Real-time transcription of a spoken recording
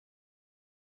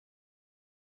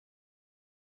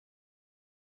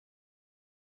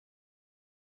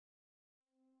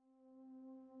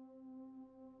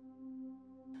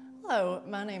Hello,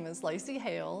 my name is Lacy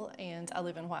Hale and I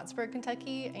live in Whitesburg,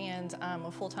 Kentucky, and I'm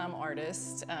a full-time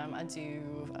artist. I do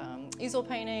easel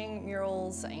painting,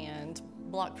 murals, and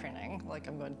block printing like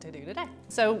I'm going to do today.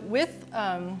 So with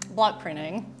block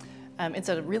printing, it's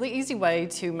a really easy way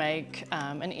to make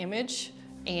an image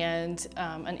and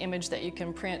an image that you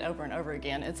can print over and over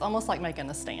again. It's almost like making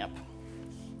a stamp.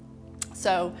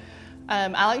 So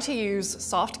I like to use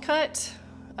soft cut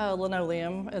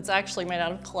linoleum. It's actually made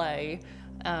out of clay.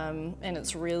 And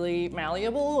it's really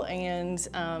malleable and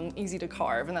easy to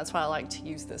carve, and that's why I like to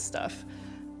use this stuff.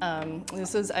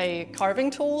 This is a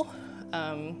carving tool.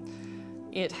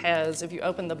 It has, if you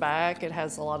open the back, it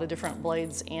has a lot of different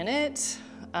blades in it,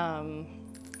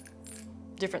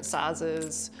 different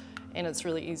sizes, and it's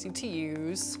really easy to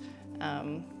use.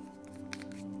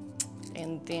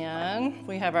 And then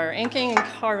we have our inking and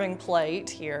carving plate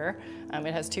here.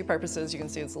 It has two purposes. You can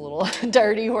see it's a little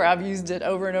dirty where I've used it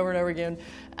over and over and over again.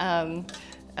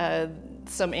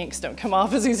 Some inks don't come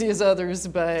off as easy as others,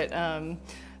 but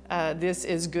this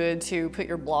is good to put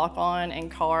your block on and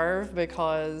carve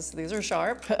because these are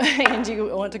sharp and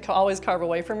you want to always carve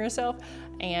away from yourself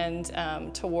and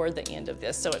toward the end of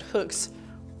this so it hooks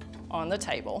on the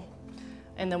table.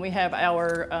 And then we have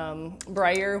our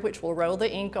brayer, which will roll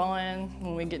the ink on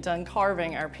when we get done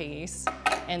carving our piece.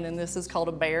 And then this is called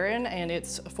a baron, and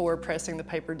it's for pressing the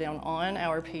paper down on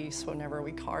our piece whenever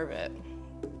we carve it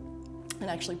and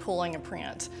actually pulling a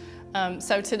print.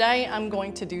 So today I'm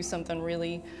going to do something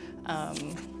really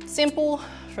simple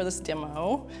for this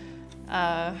demo.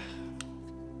 I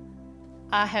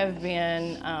have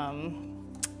been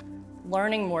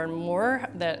learning more and more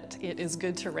that it is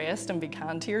good to rest and be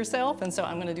kind to yourself, and so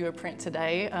I'm going to do a print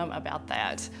today about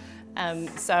that.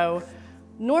 So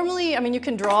normally, I mean, you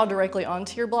can draw directly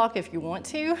onto your block if you want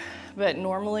to, but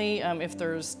normally if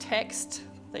there's text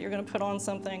that you're going to put on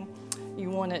something,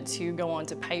 you want it to go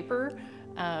onto paper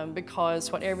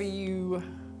because whatever you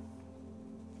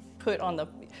put on the,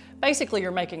 basically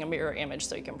you're making a mirror image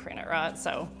so you can print it, right?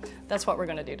 So that's what we're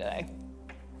going to do today.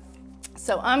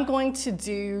 So I'm going to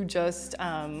do just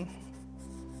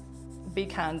be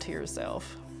kind to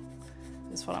yourself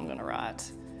is what I'm going to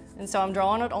write. And so I'm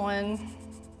drawing it on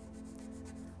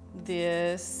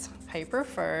this paper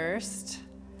first.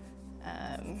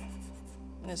 And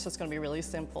it's just going to be really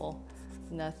simple,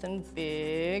 nothing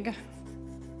big.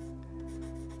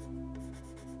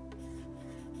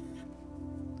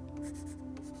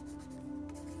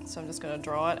 So I'm just going to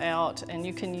draw it out, and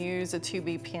you can use a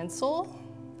 2B pencil.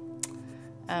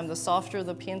 The softer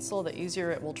the pencil, the easier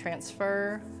it will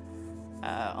transfer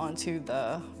onto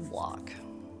the block.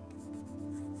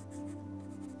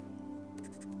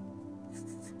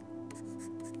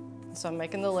 So I'm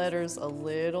making the letters a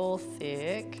little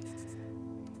thick.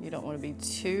 You don't want to be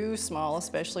too small,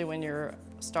 especially when you're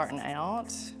starting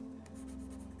out.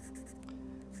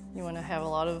 You want to have a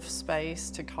lot of space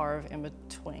to carve in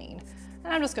between.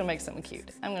 And I'm just going to make something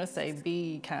cute. I'm going to say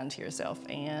be kind to yourself,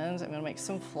 and I'm going to make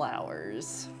some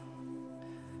flowers.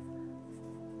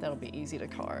 That'll be easy to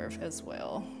carve as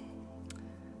well.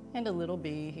 And a little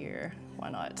bee here. Why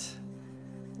not?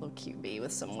 A little cute bee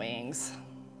with some wings.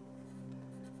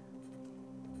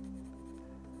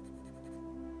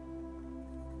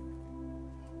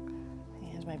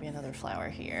 And maybe another flower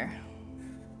here.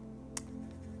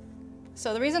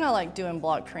 So the reason I like doing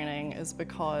block printing is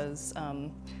because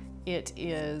it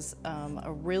is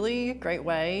a really great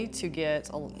way to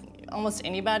get almost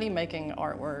anybody making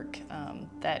artwork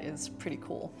that is pretty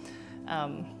cool.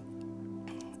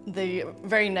 The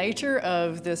very nature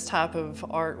of this type of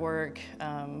artwork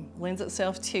lends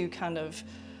itself to kind of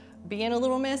being a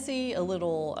little messy, a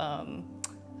little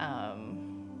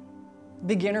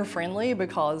beginner friendly,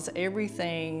 because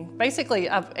everything, basically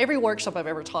every workshop I've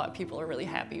ever taught, people are really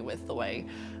happy with the way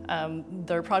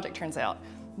their project turns out,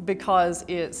 because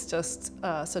it's just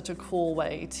such a cool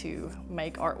way to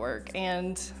make artwork.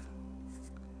 And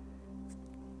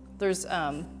there's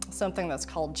something that's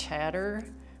called chatter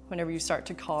whenever you start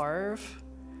to carve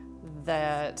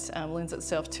that lends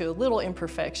itself to little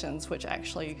imperfections, which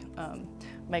actually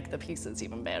make the pieces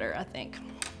even better, I think.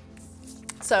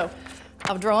 So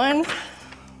I've drawn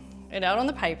it out on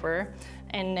the paper,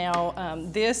 and now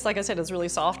this, like I said, is really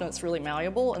soft and it's really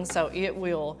malleable, and so it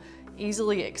will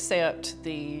easily accept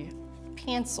the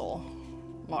pencil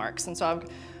marks. And so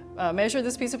I've measured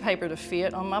this piece of paper to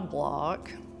fit on my block,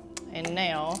 and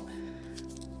now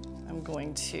I'm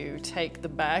going to take the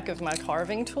back of my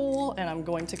carving tool and I'm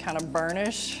going to kind of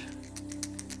burnish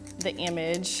the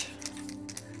image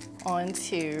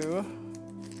onto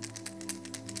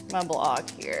my block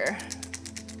here.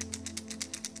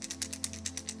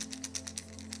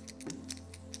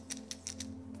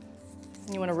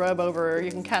 You want to rub over, you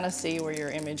can kind of see where your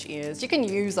image is. You can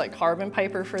use like carbon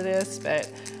paper for this, but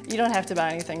you don't have to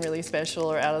buy anything really special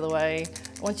or out of the way.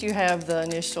 Once you have the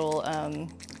initial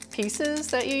pieces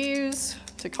that you use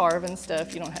to carve and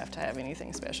stuff, you don't have to have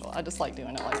anything special. I just like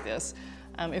doing it like this.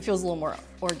 It feels a little more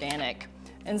organic.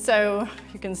 And so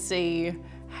you can see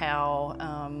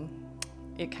how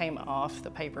it came off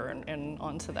the paper and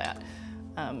onto that,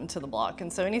 to the block.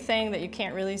 And so anything that you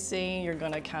can't really see, you're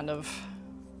gonna kind of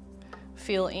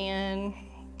fill in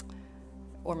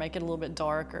or make it a little bit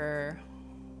darker.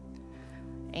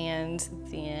 And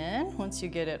then once you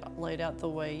get it laid out the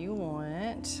way you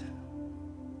want,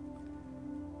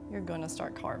 you're going to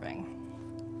start carving.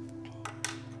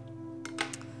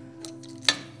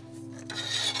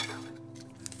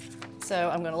 So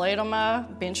I'm going to lay it on my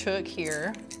bench hook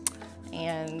here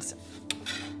and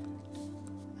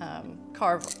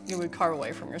you would carve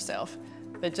away from yourself,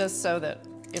 but just so that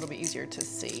it'll be easier to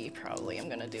see, probably I'm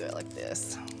gonna do it like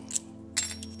this.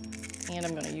 And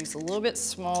I'm gonna use a little bit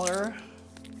smaller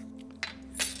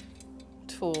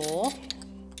tool.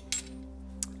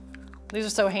 These are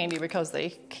so handy because they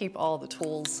keep all the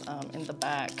tools in the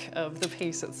back of the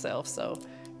piece itself, so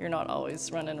you're not always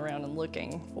running around and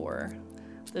looking for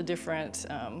the different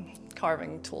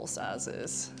carving tool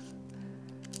sizes.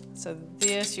 So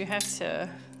this, you have to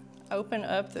open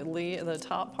up the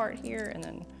top part here, and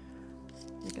then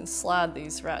you can slide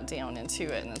these right down into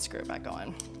it and then screw it back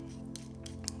on.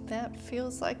 That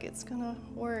feels like it's gonna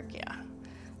work, yeah.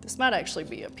 This might actually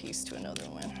be a piece to another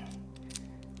one.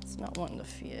 It's not wanting to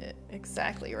fit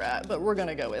exactly right, but we're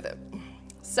gonna go with it.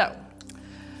 So,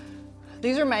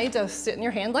 these are made to sit in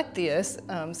your hand like this.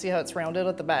 See how it's rounded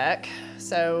at the back?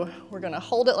 So we're gonna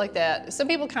hold it like that. Some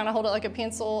people kind of hold it like a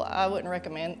pencil. I wouldn't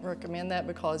recommend that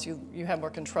because you have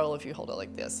more control if you hold it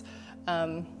like this.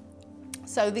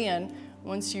 So then,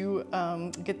 once you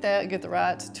get the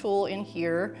right tool in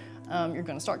here, you're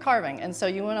gonna start carving. And so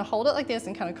you wanna hold it like this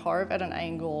and kind of carve at an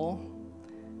angle,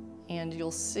 and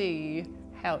you'll see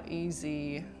how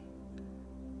easy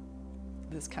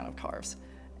this kind of carves.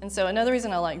 And so another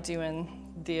reason I like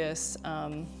doing this,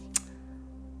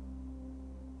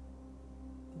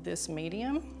 this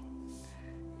medium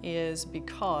is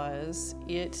because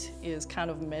it is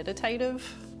kind of meditative.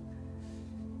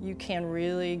 You can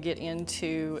really get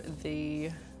into the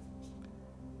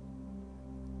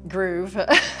groove.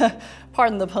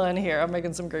 Pardon the pun here, I'm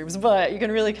making some grooves, but you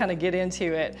can really kind of get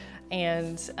into it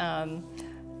and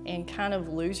kind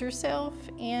of lose yourself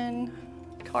in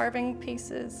carving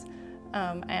pieces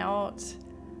out.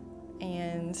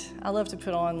 And I love to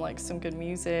put on like some good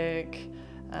music,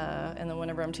 and then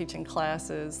whenever I'm teaching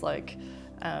classes, like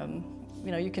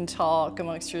you know, you can talk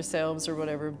amongst yourselves or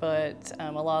whatever, but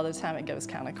a lot of the time it goes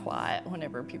kind of quiet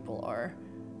whenever people are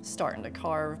starting to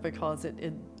carve, because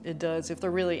it does, if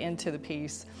they're really into the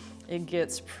piece, it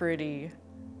gets pretty,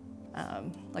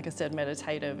 like I said,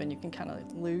 meditative, and you can kind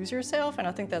of lose yourself. And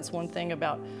I think that's one thing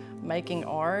about making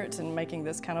art and making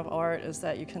this kind of art, is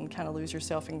that you can kind of lose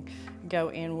yourself and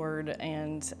go inward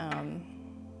and,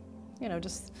 you know,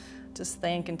 just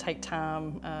think and take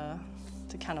time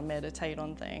to kind of meditate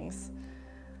on things.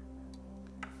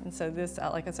 And so this,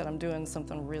 like I said, I'm doing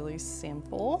something really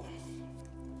simple.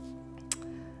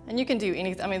 And you can do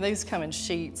anything. I mean, these come in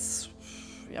sheets.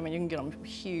 I mean, you can get them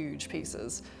huge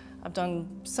pieces. I've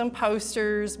done some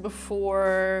posters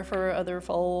before for other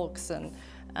folks, and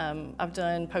I've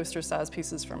done poster-sized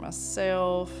pieces for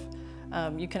myself.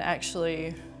 You can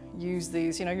actually use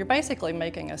these. You know, you're basically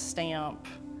making a stamp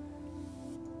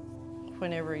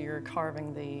whenever you're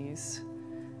carving these.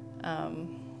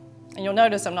 And you'll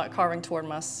notice I'm not carving toward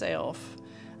myself.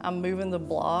 I'm moving the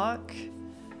block,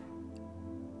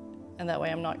 and that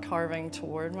way I'm not carving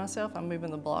toward myself. I'm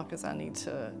moving the block as I need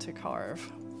to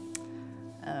carve.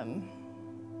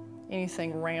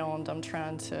 Anything round, I'm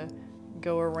trying to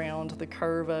go around the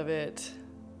curve of it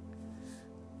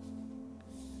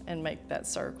and make that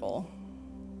circle.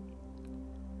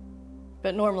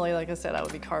 But normally, like I said, I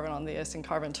would be carving on this and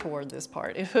carving toward this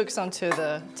part. It hooks onto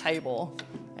the table,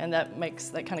 and that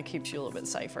kind of keeps you a little bit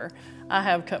safer. I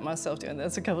have cut myself doing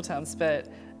this a couple times, but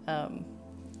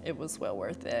it was well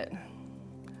worth it.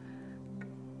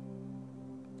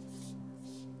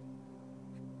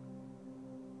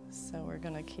 So we're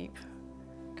gonna keep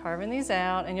carving these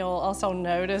out, and you'll also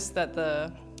notice that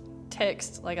the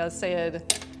text, like I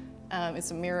said, it's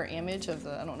a mirror image of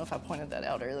I don't know if I pointed that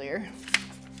out earlier.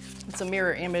 It's a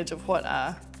mirror image of what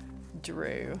I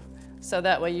drew. So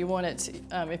that way you want it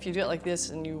to, if you do it like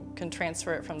this and you can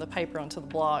transfer it from the paper onto the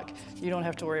block, you don't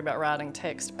have to worry about writing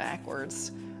text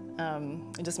backwards.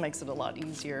 It just makes it a lot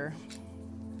easier.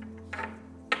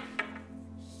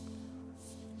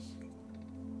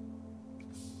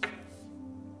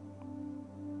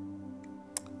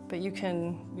 But you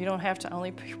don't have to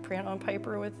only print on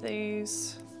paper with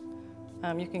these.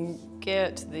 You can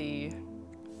get the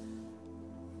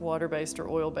water-based or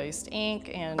oil-based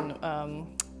ink and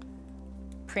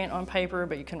print on paper,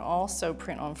 but you can also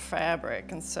print on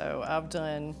fabric. And so I've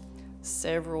done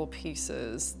several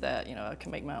pieces that, I can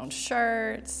make my own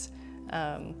shirts,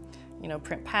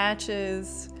 print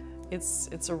patches.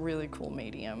 It's a really cool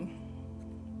medium.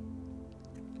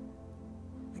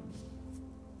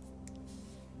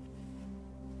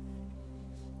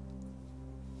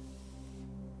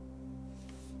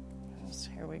 So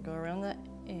here we go around the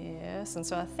S, and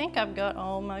so I think I've got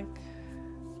all my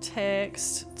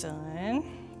text done.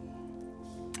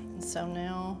 And so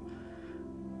now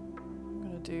I'm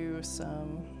gonna do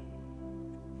some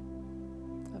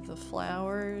of the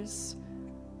flowers.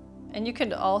 And you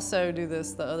could also do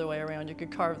this the other way around. You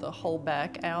could carve the whole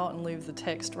back out and leave the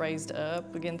text raised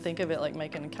up. Again, think of it like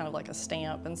making kind of like a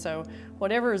stamp. And so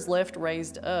whatever is left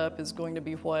raised up is going to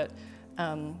be what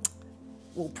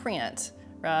will print,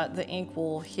 right? The ink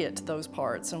will hit those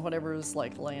parts, and whatever is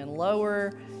like laying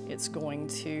lower, it's going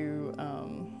to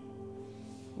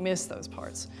miss those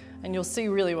parts. And you'll see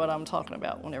really what I'm talking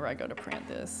about whenever I go to print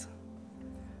this.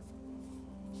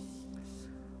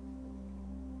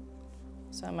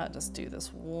 So I might just do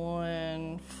this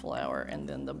one flower and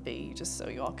then the bee, just so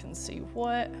y'all can see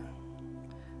what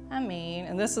I mean.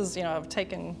 And this is, I've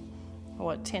taken,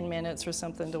 10 minutes or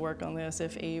something to work on this,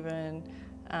 if even.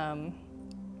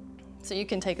 So you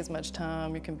can take as much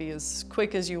time, you can be as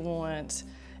quick as you want.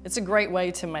 It's a great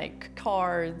way to make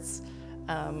cards.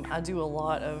 I do a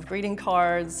lot of greeting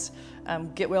cards,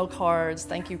 get well cards,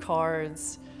 thank you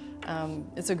cards.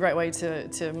 It's a great way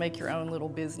to make your own little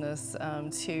business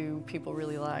too. People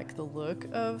really like the look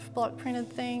of block printed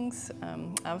things,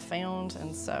 I've found,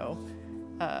 and so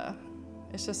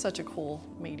it's just such a cool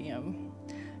medium.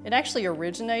 It actually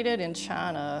originated in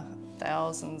China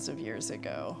thousands of years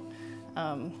ago.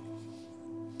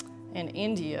 In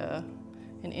India,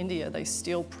 they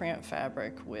still print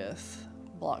fabric with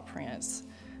block prints,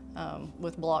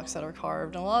 with blocks that are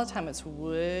carved. And a lot of the time it's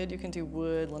wood. You can do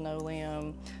wood,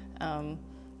 linoleum.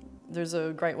 There's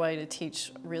a great way to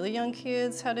teach really young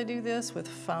kids how to do this with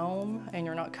foam, and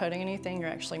you're not cutting anything, you're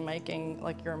actually making,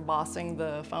 like you're embossing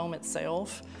the foam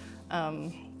itself.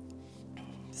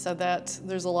 So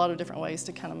there's a lot of different ways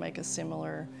to kind of make a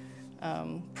similar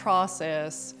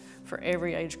process for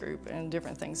every age group and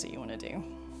different things that you want to do.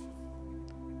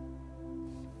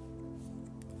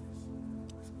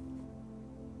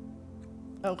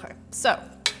 Okay, so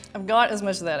I've got as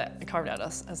much of that carved out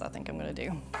as I think I'm going to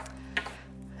do.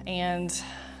 And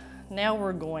now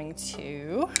we're going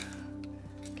to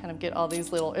kind of get all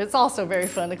these little, it's also very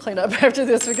fun to clean up after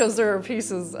this because there are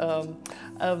pieces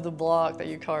of the block that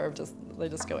you carved, they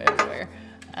just go everywhere.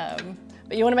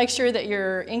 But you want to make sure that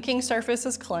your inking surface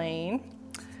is clean.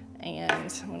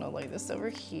 And I'm going to lay this over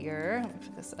here. Let me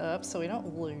put this up so we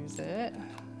don't lose it.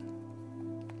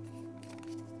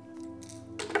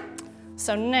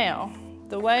 So now,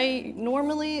 the way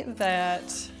normally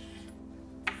that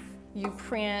you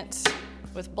print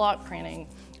with block printing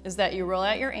is that you roll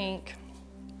out your ink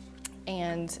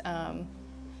and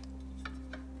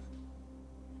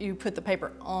you put the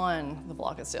paper on the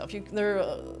block itself.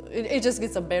 It just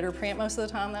gets a better print most of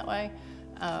the time that way.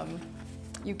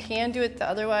 You can do it the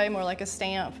other way, more like a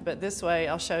stamp, but this way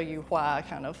I'll show you why,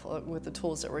 kind of with the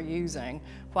tools that we're using,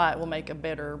 why it will make a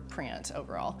better print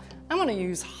overall. I'm gonna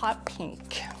use hot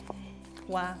pink.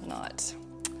 Why not?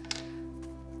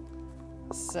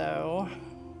 So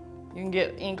you can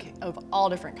get ink of all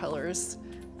different colors.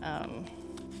 And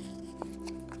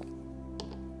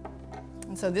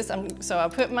so I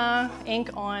put my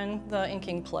ink on the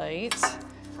inking plate,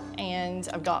 and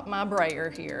I've got my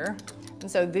brayer here. And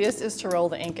so this is to roll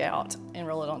the ink out and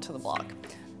roll it onto the block.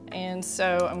 And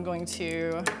so I'm going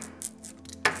to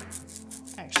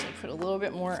actually put a little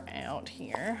bit more out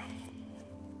here.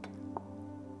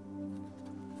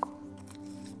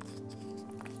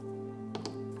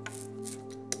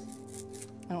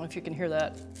 I don't know if you can hear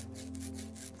that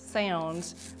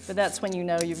sound, but that's when you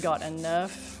know you've got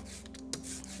enough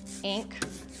ink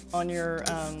on your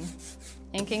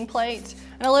inking plate.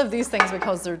 And I love these things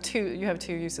because you have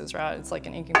two uses, right? It's like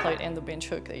an inking plate and the bench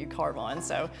hook that you carve on.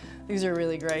 So these are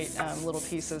really great little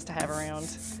pieces to have around.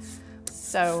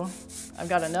 So I've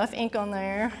got enough ink on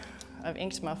there. I've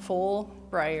inked my full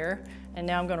brayer, and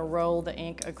now I'm gonna roll the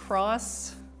ink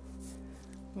across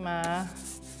my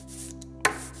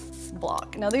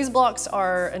block. Now these blocks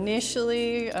are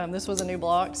initially, this was a new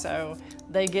block, so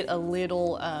they get a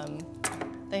little,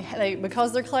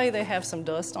 because they're clay, they have some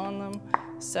dust on them.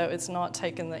 so it's not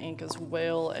taking the ink as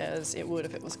well as it would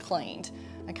if it was cleaned.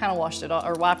 I kind of washed it off,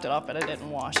 or wiped it off, but I didn't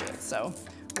wash it. So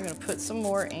we're gonna put some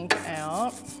more ink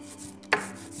out.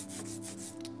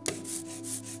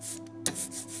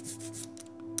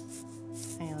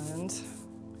 And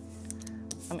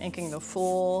I'm inking the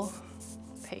full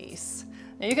piece.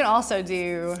 Now you can also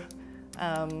do,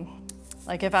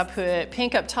 like if I put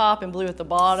pink up top and blue at the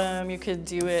bottom, you could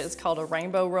do it, it's called a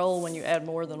rainbow roll when you add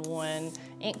more than one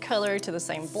ink color to the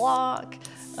same block.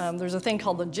 There's a thing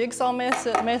called the jigsaw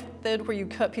method where you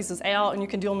cut pieces out and you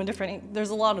can do them in different ink.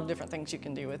 There's a lot of different things you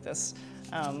can do with this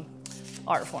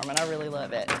art form, and I really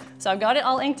love it. So I've got it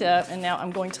all inked up, and now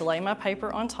I'm going to lay my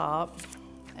paper on top.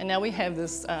 And now we have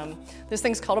this, this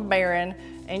thing's called a baron,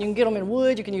 and you can get them in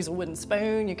wood, you can use a wooden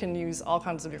spoon, you can use all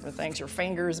kinds of different things, your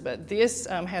fingers, but this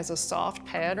has a soft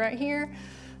pad right here,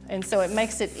 and so it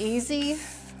makes it easy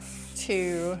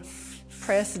to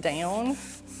press down,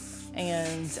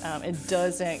 and it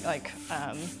doesn't like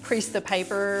crease the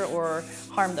paper or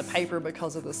harm the paper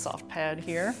because of the soft pad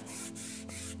here.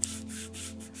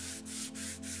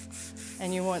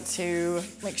 And you want to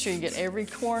make sure you get every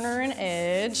corner and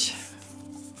edge,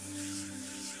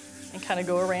 and kind of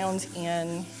go around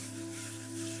in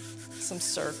some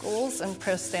circles and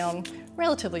press down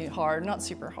relatively hard, not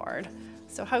super hard.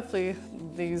 So hopefully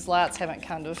these lights haven't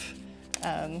kind of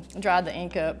dried the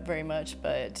ink up very much,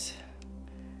 but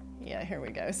yeah, here we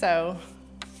go. So,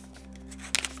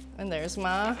 and there's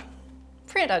my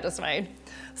print I just made.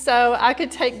 So I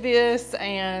could take this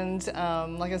and,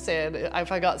 like I said,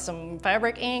 if I got some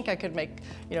fabric ink, I could make,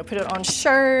 put it on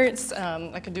shirts.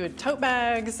 I could do it tote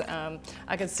bags.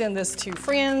 I could send this to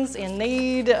friends in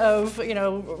need of,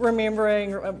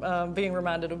 remembering, being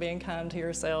reminded of being kind to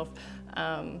yourself.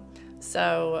 Yeah,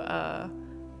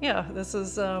 this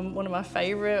is one of my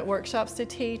favorite workshops to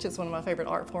teach. It's one of my favorite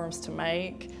art forms to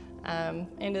make. And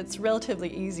it's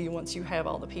relatively easy once you have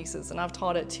all the pieces. And I've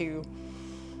taught it to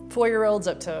 4-year-olds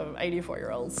up to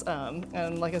 84-year-olds.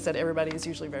 And like I said, everybody is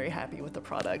usually very happy with the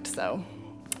product, so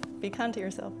be kind to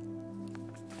yourself.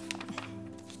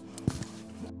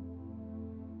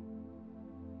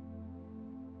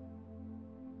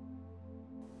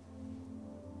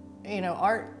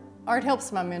 Art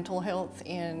helps my mental health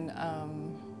in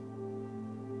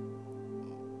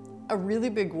a really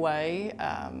big way.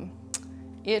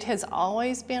 It has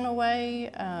always been a way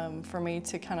for me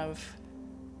to kind of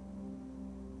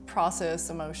process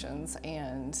emotions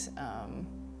and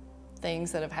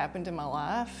things that have happened in my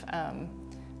life.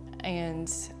 In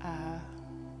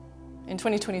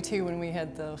 2022, when we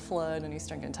had the flood in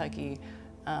Eastern Kentucky,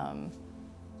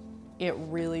 it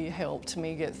really helped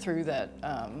me get through that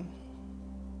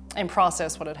and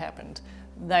process what had happened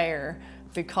there,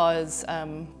 because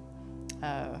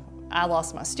I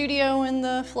lost my studio in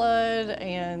the flood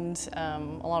and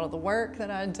a lot of the work that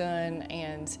I'd done,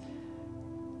 and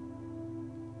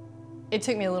it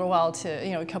took me a little while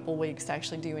to, a couple weeks to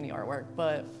actually do any artwork,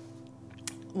 but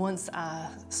once I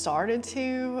started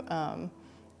to,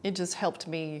 it just helped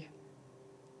me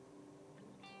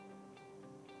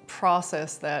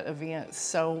process that event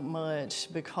so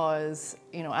much, because,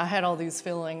 I had all these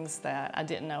feelings that I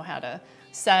didn't know how to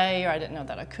say, or I didn't know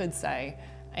that I could say,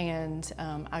 and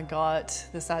I got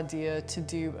this idea to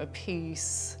do a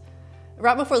piece.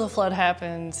 Right before the flood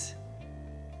happened,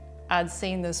 I'd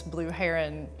seen this blue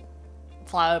heron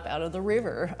fly up out of the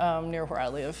river near where I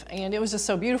live. And it was just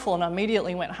so beautiful, and I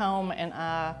immediately went home and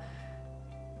I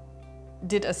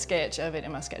did a sketch of it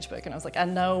in my sketchbook. And I was like, I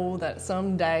know that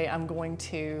someday I'm going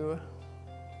to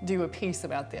do a piece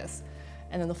about this.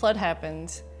 And then the flood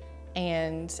happened,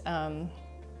 and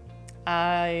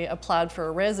I applied for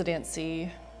a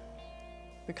residency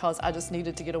because I just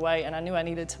needed to get away, and I knew I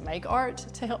needed to make art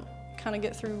to help kind of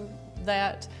get through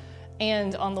that.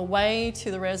 And on the way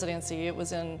to the residency, it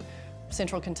was in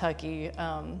Central Kentucky,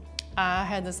 I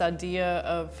had this idea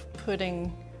of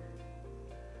putting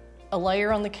a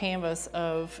layer on the canvas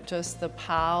of just the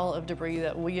pile of debris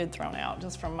that we had thrown out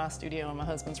just from my studio and my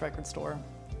husband's record store,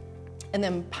 and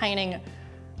then painting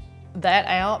that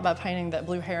out by painting that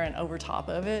blue heron over top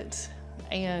of it,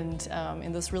 and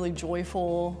in this really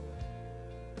joyful,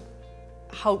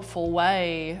 hopeful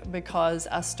way, because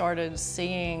I started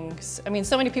seeing,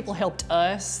 so many people helped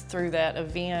us through that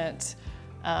event.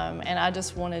 And I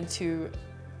just wanted to,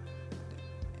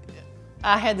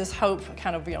 I had this hope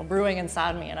kind of brewing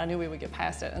inside me, and I knew we would get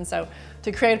past it. And so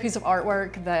to create a piece of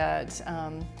artwork that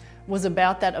was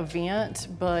about that event,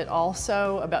 but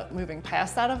also about moving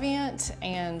past that event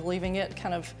and leaving it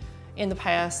kind of in the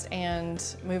past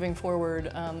and moving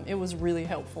forward, it was really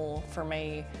helpful for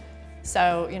me.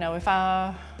 So, if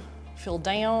I feel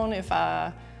down, if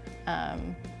I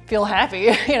feel happy.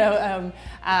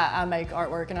 I make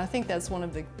artwork, and I think that's one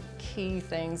of the key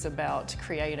things about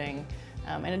creating.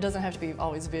 And it doesn't have to be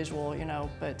always visual,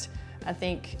 but I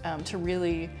think to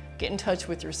really get in touch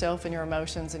with yourself and your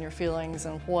emotions and your feelings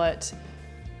and what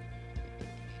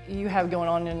you have going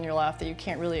on in your life that you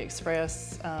can't really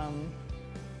express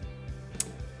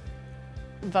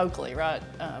vocally, right?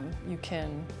 You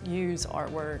can use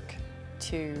artwork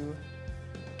to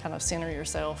kind of center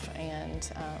yourself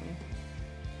and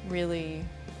really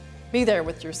be there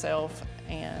with yourself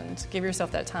and give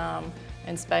yourself that time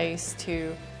and space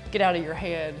to get out of your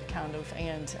head, kind of,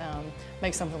 and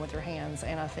make something with your hands.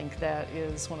 And I think that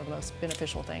is one of the most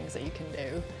beneficial things that you can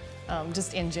do,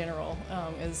 just in general,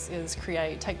 is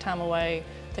create, take time away,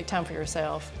 take time for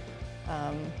yourself,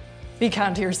 be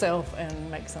kind to yourself, and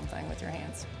make something with your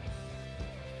hands.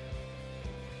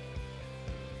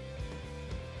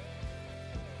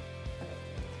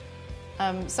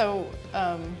 So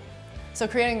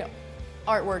creating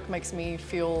artwork makes me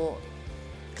feel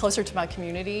closer to my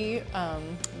community,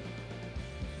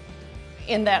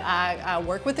 in that I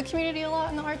work with the community a lot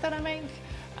in the art that I make.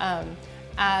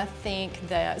 I think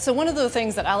that, so one of the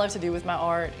things that I love to do with my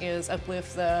art is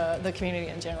uplift the community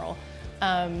in general.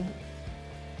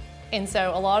 And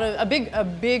so a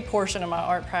big portion of my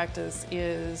art practice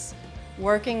is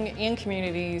working in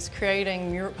communities,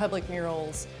 creating public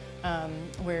murals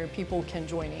where people can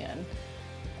join in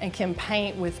and can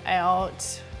paint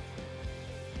without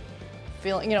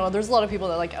feeling, there's a lot of people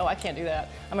that are like, oh, I can't do that.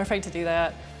 I'm afraid to do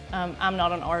that. I'm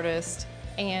not an artist.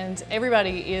 And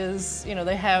everybody is,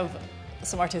 they have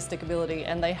some artistic ability,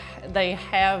 and they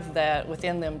have that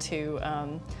within them to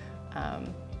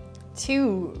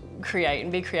create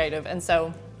and be creative. And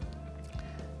so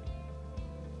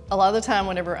a lot of the time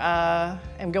whenever I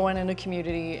am going in a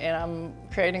community and I'm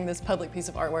creating this public piece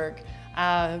of artwork,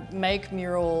 I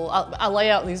lay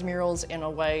out these murals in a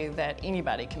way that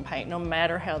anybody can paint, no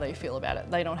matter how they feel about it.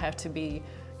 They don't have to be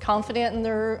confident in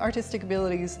their artistic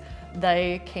abilities.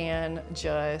 They can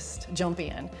just jump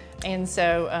in. And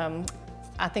so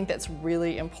I think that's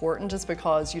really important, just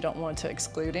because you don't want to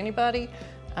exclude anybody.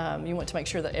 You want to make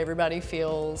sure that everybody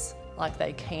feels like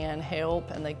they can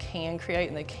help and they can create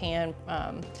and they can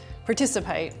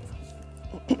participate.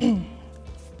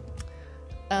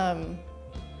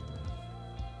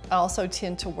 I also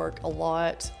tend to work a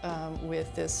lot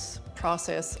with this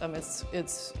process.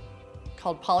 It's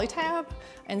called polytab,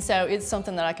 and so it's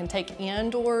something that I can take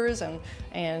indoors,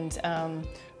 and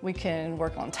we can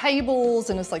work on tables,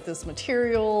 and it's like this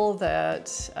material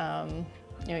that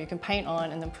you can paint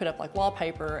on and then put up like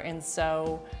wallpaper. And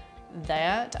so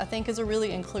that, I think, is a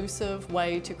really inclusive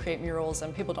way to create murals,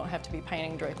 and people don't have to be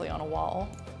painting directly on a wall.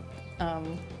 A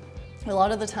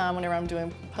lot of the time whenever I'm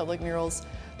doing public murals,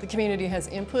 the community has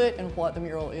input in what the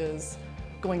mural is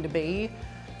going to be.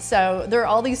 So there are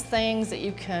all these things that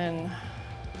you can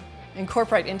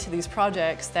incorporate into these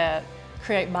projects that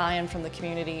create buy-in from the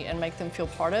community and make them feel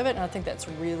part of it. And I think that's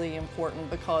really important,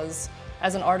 because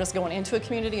as an artist going into a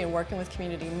community and working with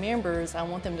community members, I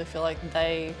want them to feel like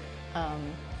they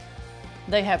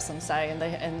have some say,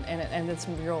 and this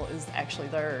mural is actually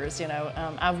theirs.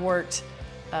 I've worked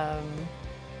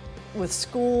with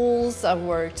schools, I've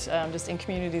worked just in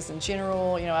communities in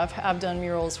general. I've done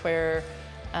murals where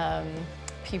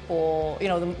people,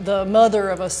 the mother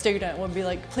of a student would be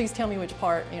like, please tell me which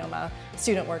part my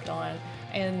student worked on.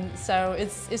 And so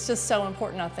it's just so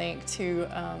important, I think, to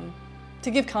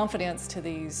give confidence to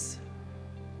these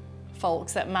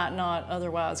folks that might not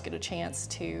otherwise get a chance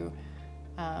to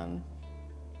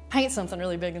paint something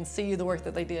really big and see the work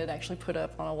that they did actually put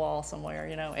up on a wall somewhere,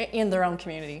 in their own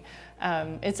community.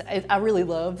 I really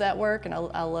love that work, and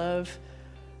I love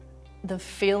the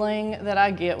feeling that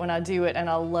I get when I do it, and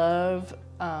I love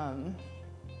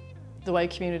the way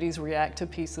communities react to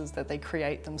pieces that they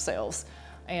create themselves.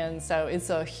 And so it's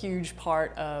a huge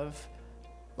part of,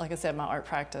 like I said, my art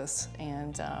practice.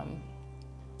 And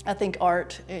I think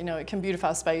art, it can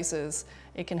beautify spaces.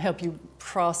 It can help you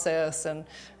process, and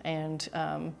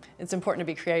it's important to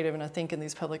be creative. And I think in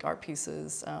these public art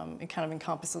pieces, it kind of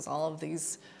encompasses all of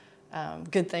these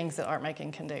good things that art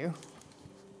making can do.